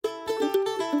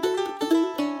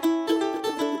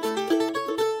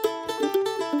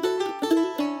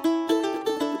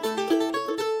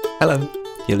Hello,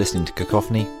 you're listening to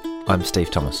Cacophony. I'm Steve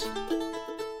Thomas.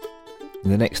 In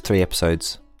the next 3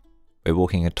 episodes, we're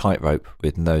walking a tightrope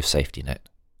with no safety net,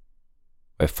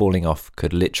 where falling off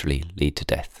could literally lead to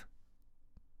death.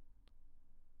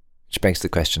 Which begs the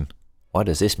question, why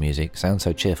does this music sound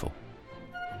so cheerful?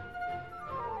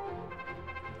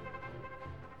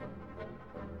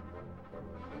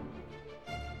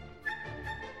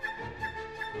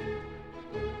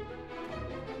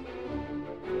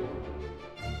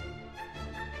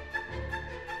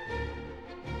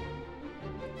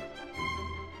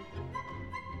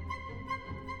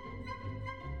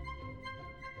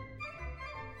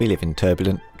 We live in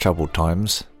turbulent, troubled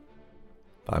times,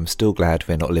 but I'm still glad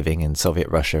we're not living in Soviet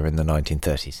Russia in the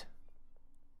 1930s.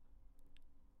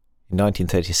 In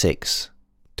 1936,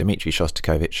 Dmitri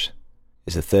Shostakovich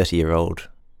is a 30-year-old,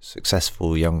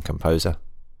 successful young composer,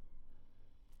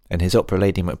 and his opera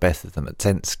Lady Macbeth of the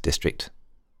Mtsensk district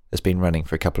has been running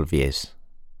for a couple of years.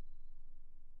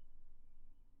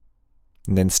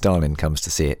 And then Stalin comes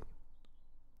to see it,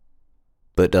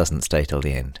 but doesn't stay till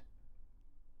the end.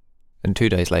 And 2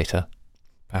 days later,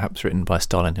 perhaps written by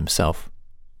Stalin himself,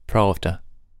 Pravda,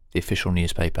 the official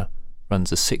newspaper,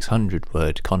 runs a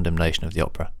 600-word condemnation of the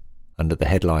opera, under the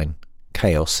headline,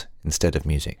 Chaos Instead of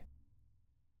Music.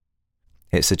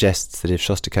 It suggests that if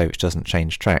Shostakovich doesn't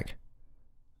change track,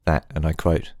 that, and I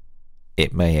quote,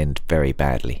 it may end very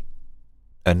badly,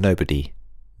 and nobody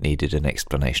needed an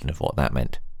explanation of what that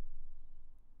meant.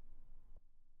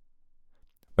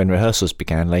 When rehearsals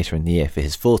began later in the year for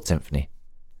his 4th symphony,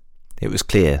 it was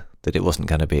clear that it wasn't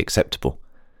going to be acceptable,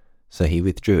 so he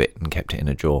withdrew it and kept it in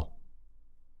a drawer.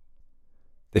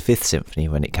 The 5th symphony,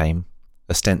 when it came,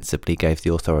 ostensibly gave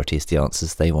the authorities the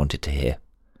answers they wanted to hear,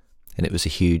 and it was a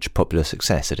huge popular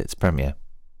success at its premiere.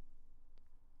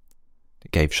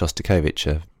 It gave Shostakovich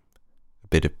a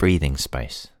bit of breathing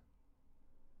space.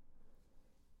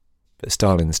 But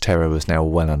Stalin's terror was now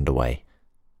well underway.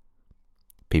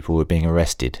 People were being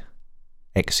arrested,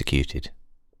 executed,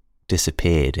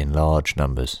 disappeared in large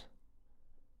numbers.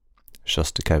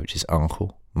 Shostakovich's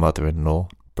uncle, mother-in-law,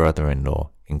 brother-in-law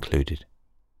included.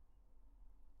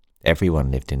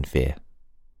 Everyone lived in fear.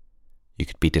 You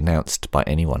could be denounced by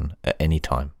anyone at any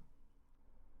time.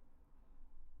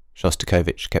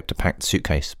 Shostakovich kept a packed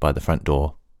suitcase by the front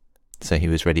door, so he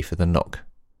was ready for the knock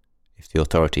if the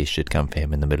authorities should come for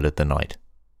him in the middle of the night.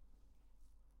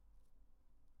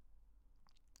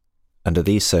 Under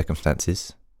these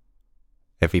circumstances,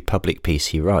 every public piece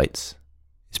he writes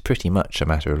is pretty much a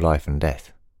matter of life and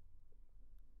death.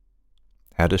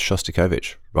 How does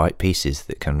Shostakovich write pieces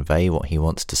that convey what he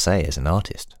wants to say as an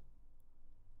artist,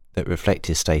 that reflect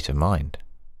his state of mind,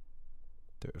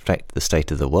 that reflect the state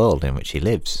of the world in which he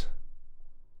lives?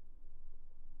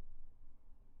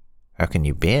 How can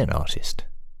you be an artist?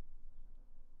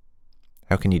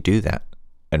 How can you do that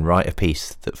and write a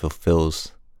piece that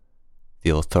fulfills the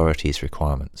authorities'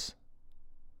 requirements?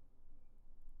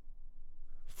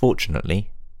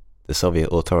 Fortunately, the Soviet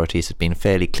authorities had been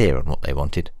fairly clear on what they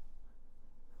wanted.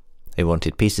 They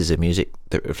wanted pieces of music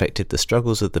that reflected the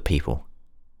struggles of the people.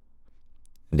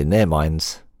 And in their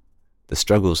minds, the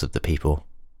struggles of the people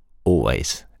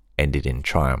always ended in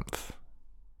triumph.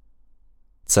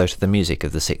 So to the music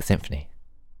of the 6th Symphony.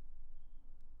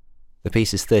 The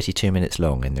piece is 32 minutes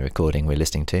long in the recording we're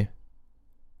listening to,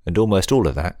 and almost all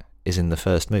of that is in the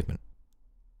first movement.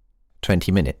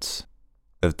 20 minutes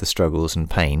of the struggles and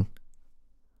pain,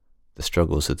 the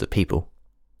struggles of the people,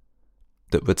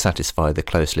 that would satisfy the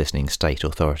close listening state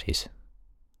authorities.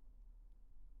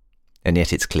 And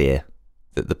yet it's clear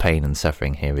that the pain and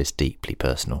suffering here is deeply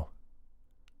personal.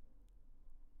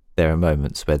 There are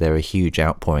moments where there are huge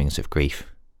outpourings of grief,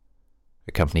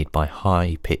 accompanied by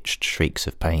high-pitched shrieks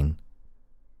of pain,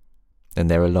 and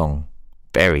there are long,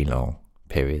 very long,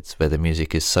 periods where the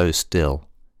music is so still,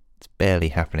 it's barely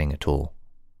happening at all.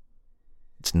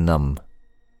 It's numb.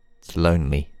 It's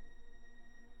lonely.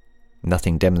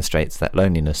 Nothing demonstrates that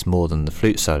loneliness more than the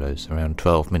flute solos around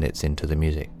 12 minutes into the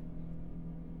music.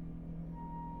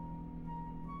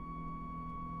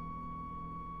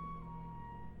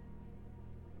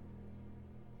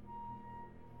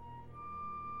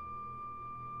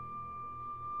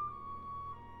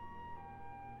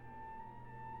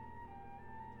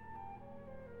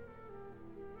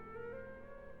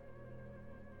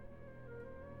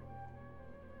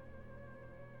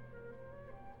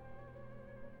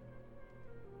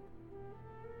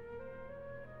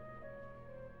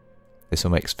 This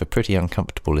all makes for pretty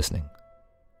uncomfortable listening.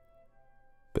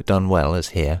 But done well, as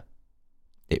here,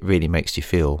 it really makes you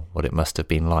feel what it must have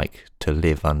been like to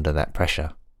live under that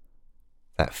pressure,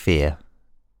 that fear,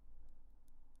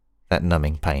 that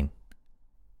numbing pain.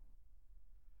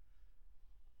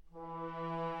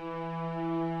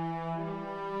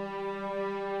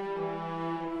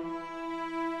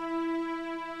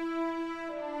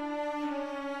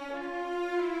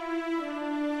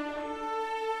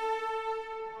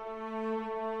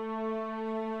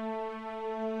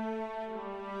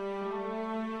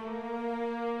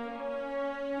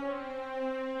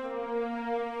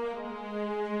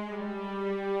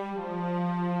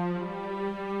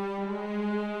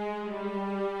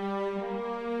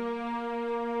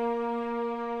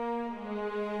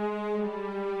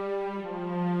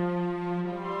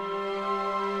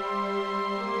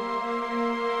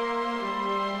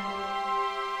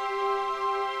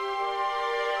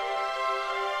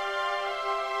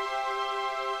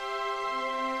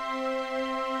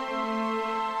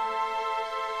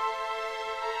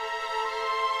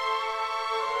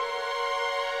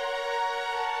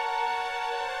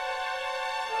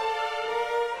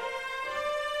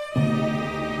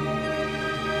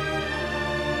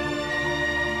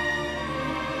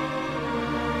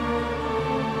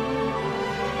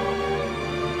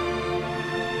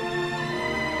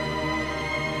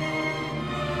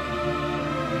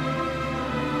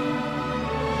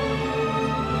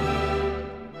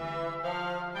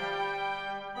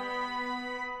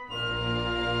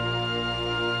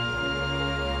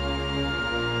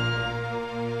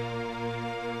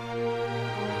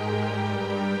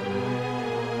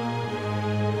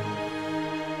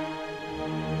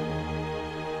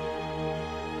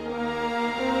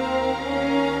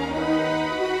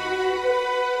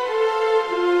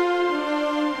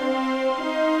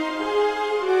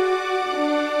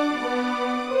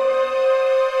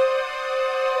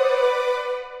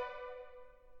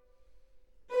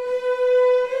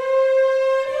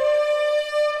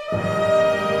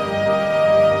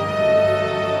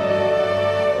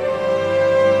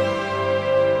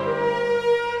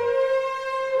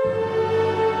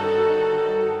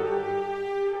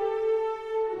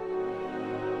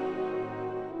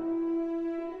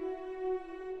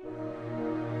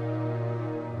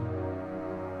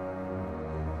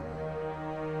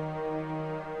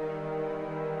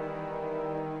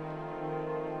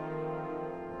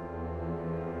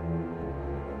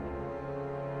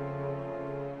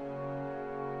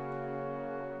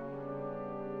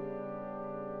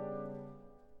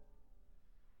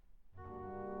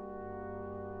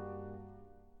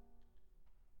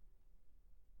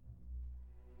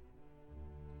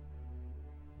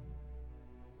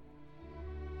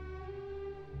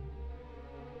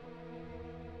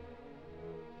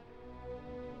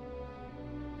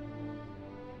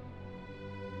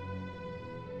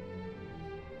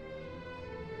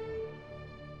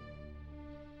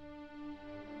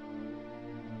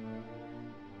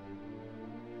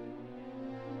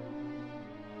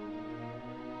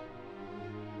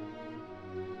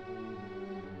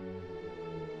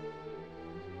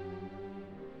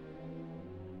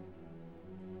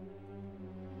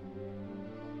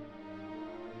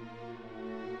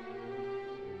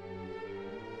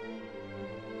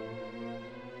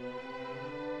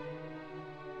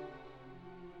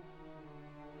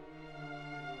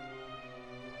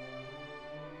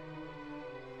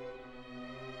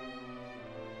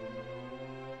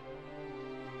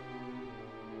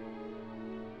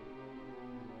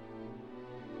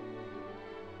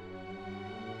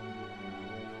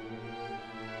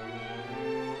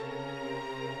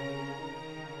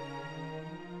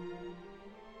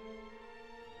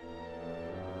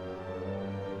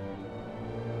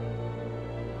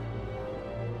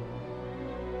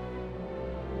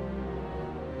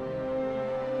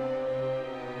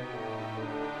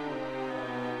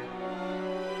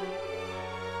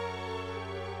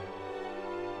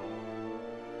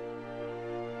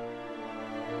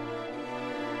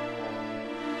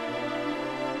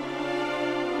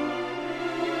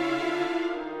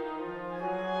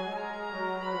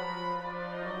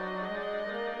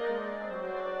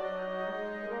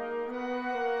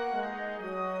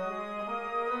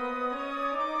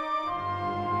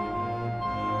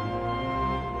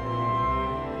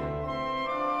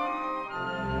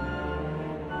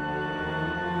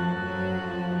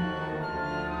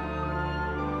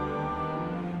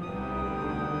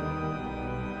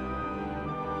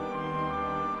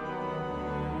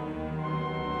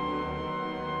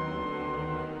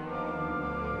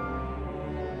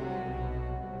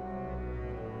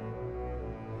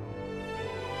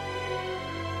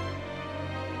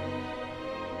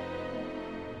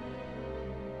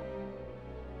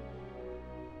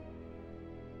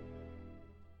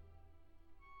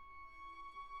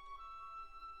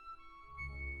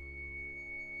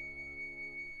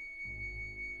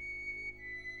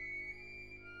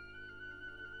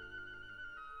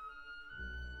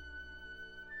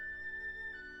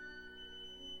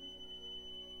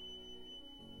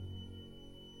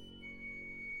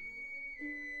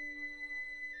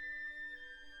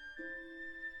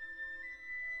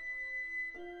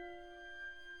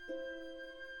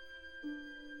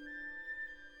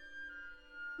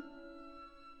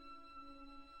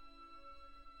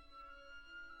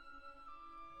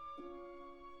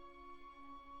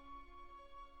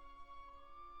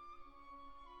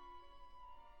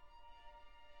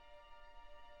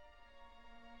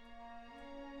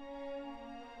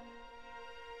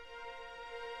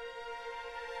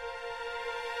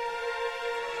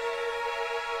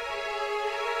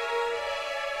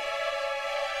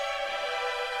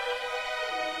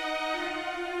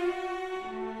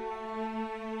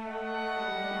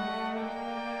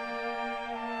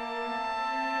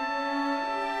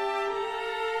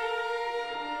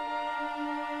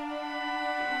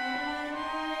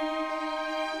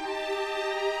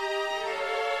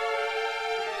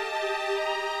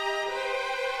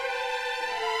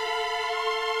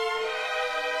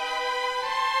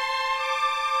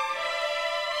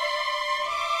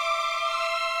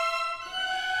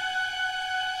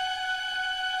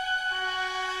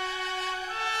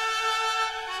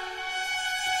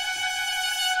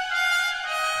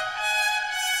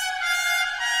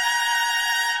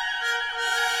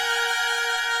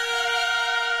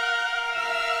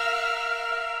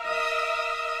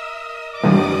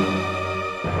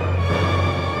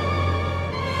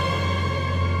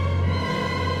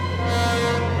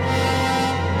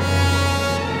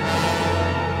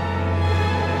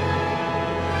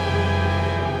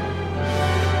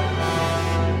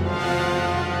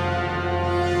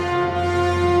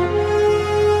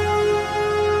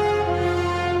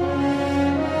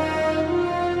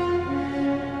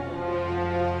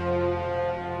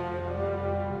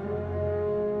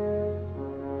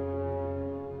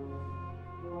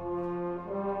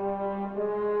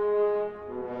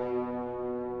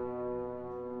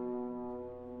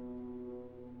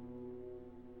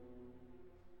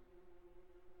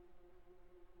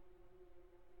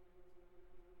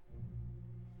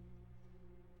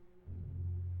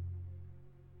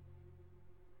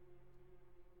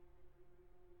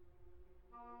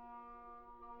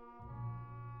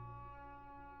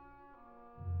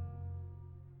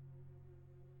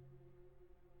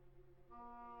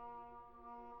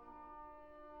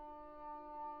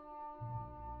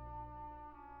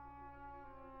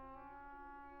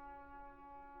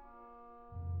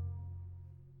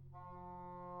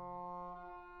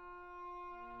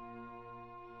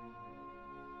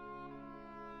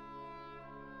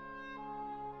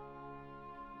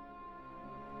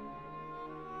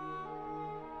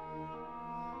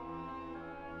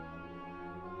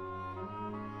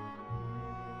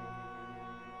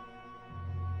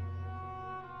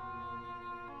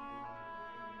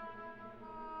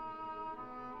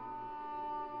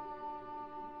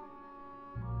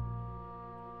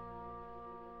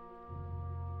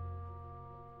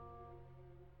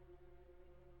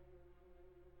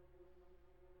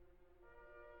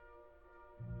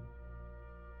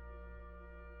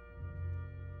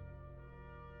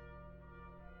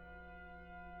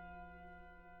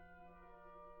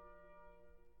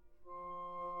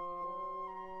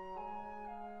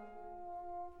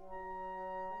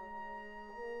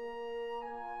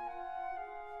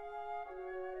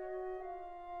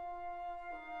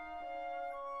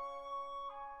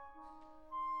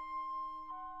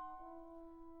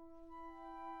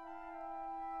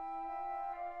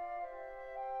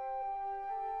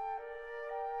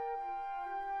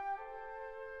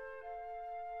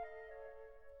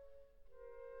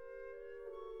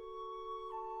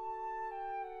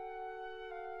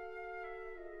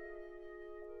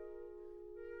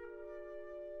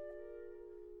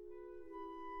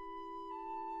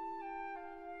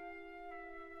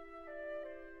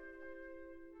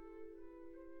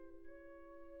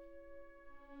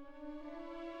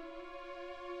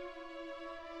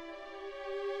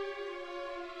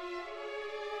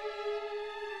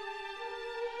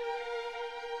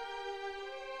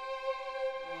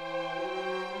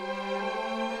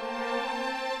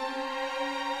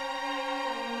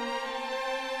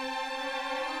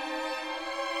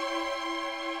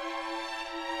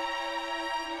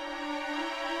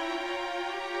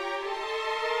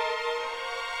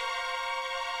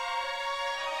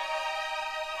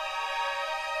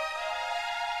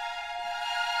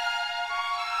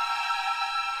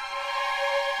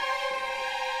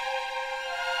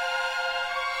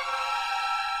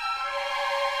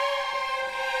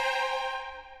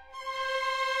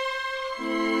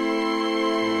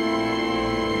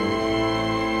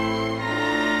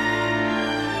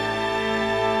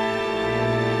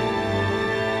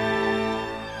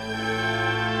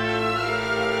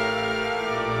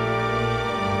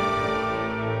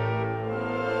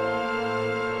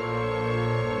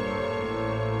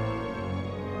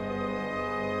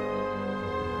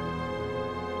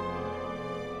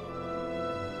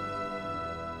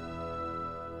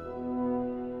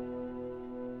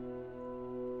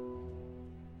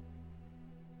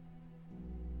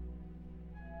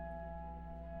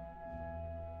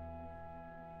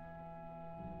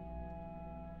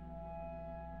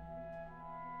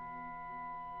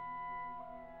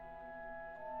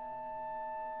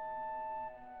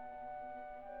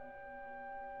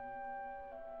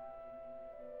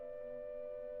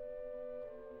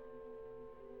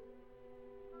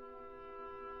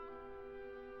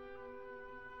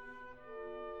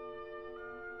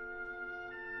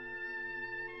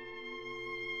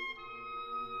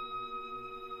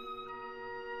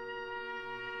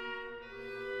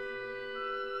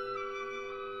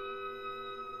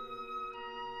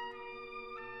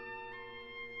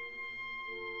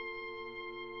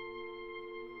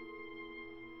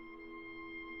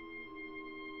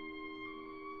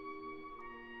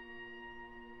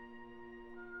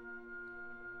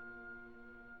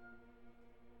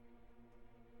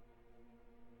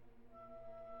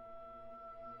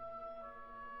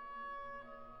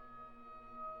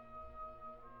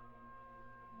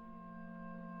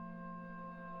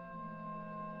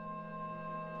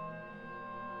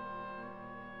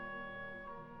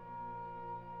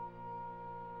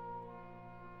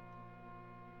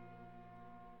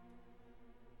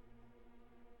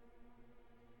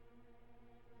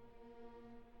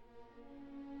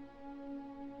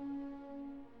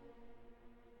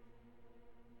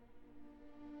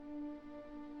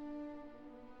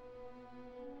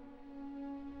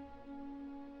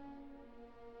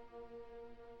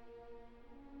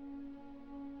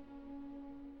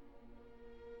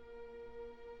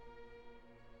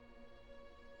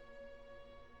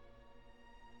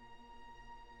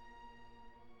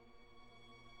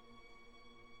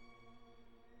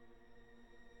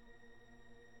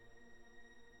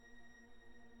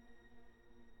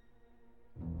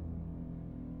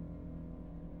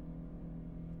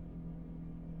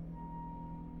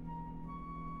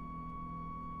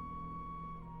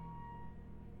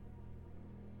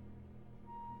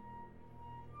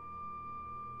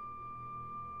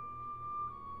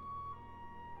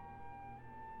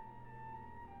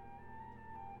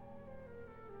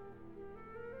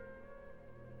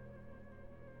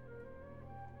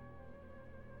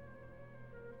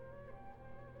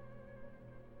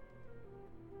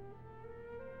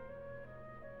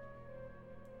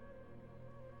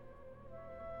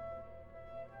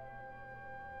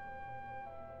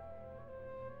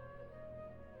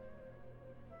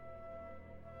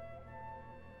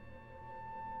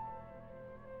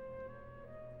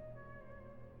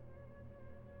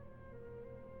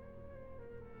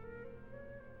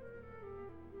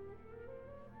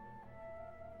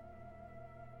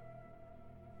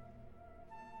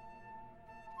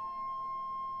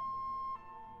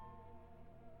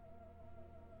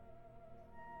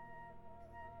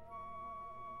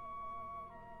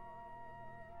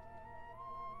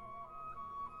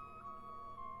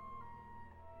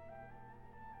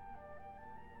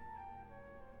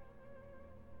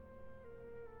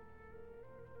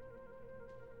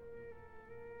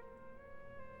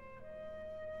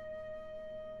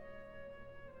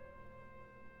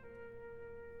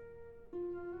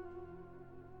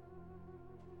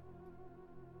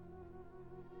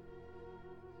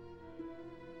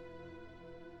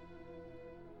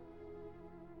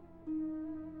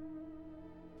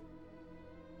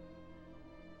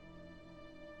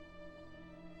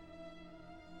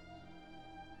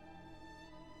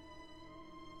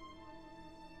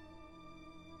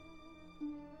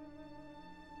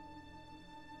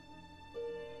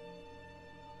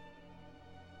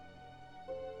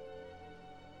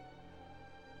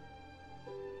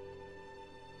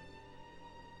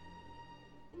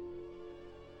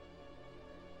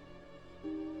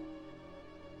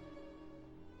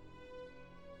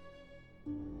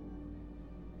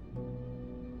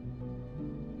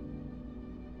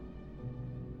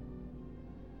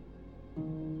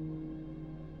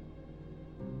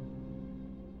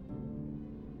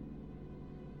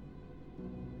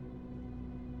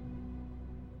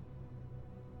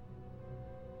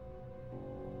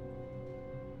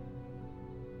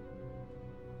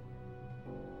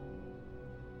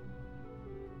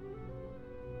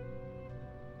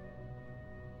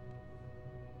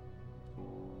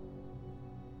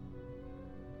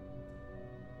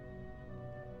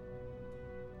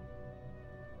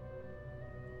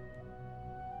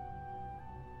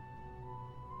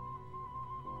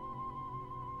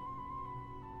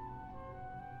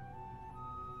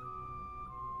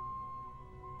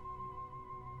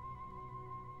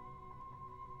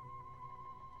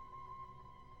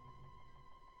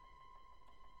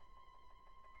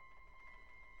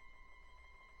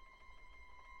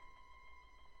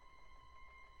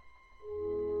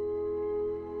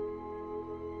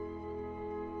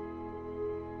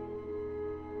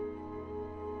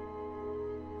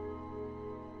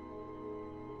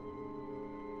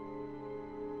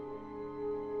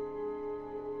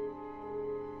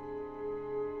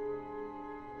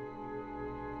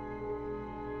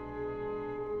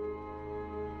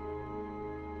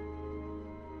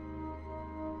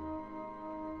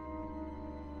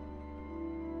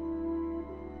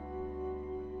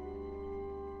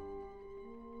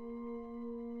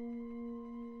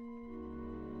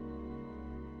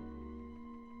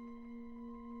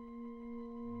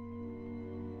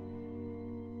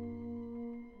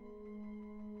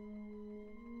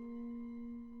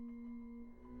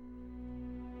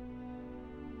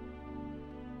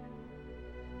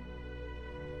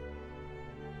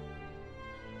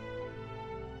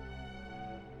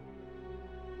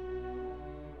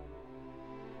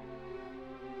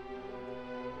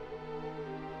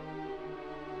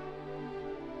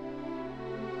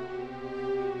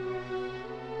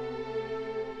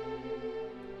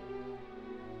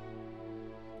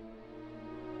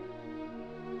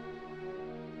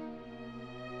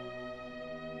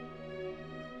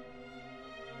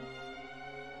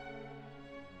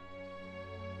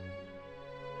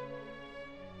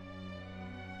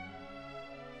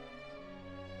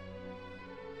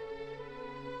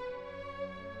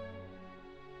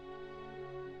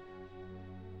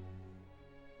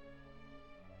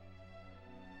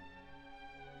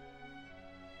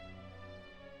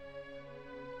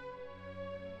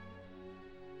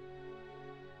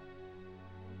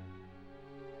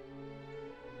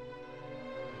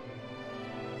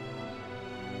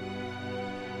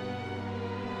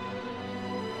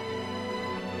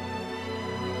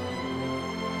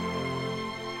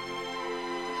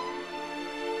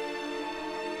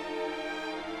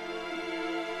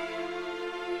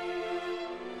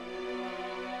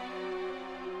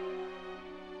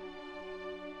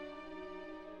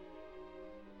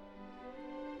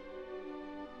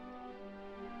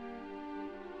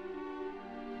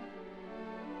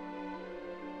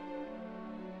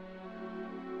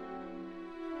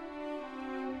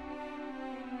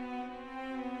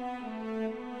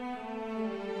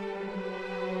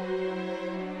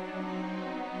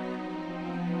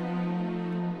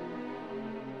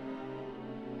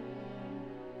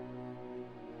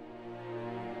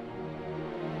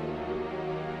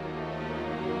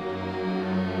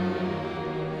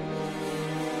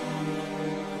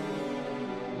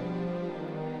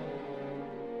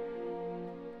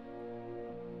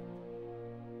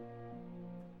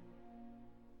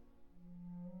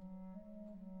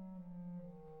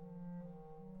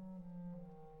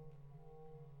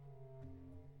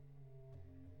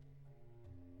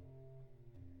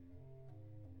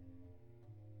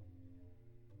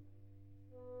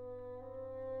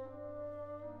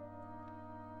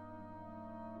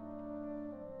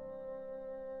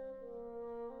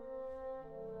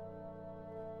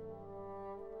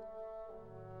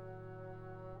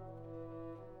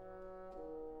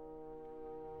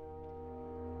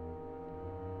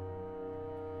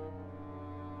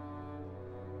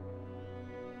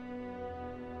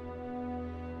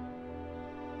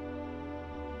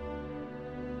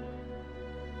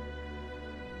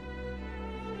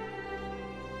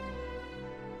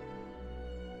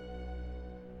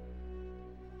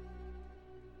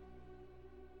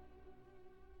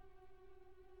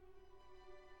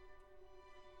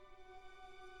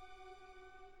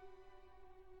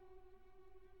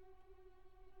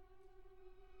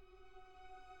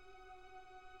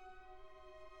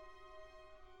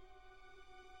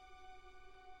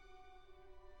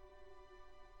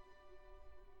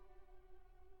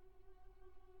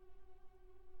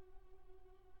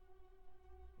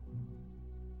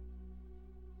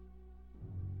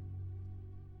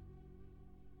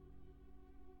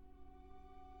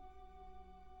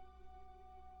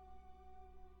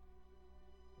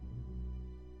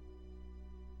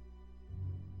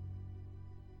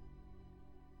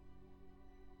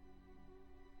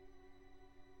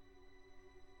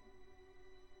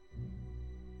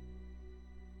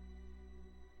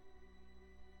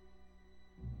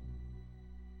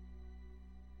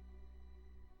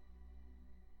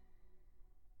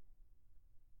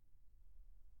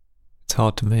 It's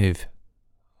hard to move,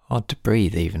 hard to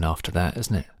breathe even after that,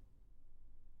 isn't it?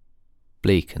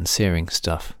 Bleak and searing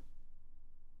stuff.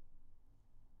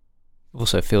 It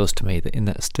also feels to me that in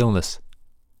that stillness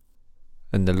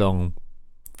and the long,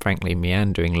 frankly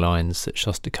meandering lines that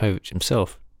Shostakovich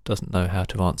himself doesn't know how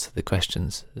to answer the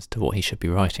questions as to what he should be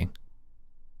writing.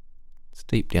 It's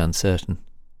deeply uncertain,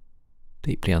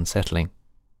 deeply unsettling.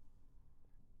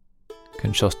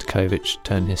 Can Shostakovich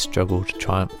turn his struggle to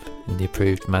triumph in the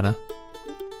approved manner?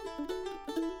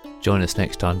 Join us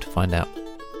next time to find out.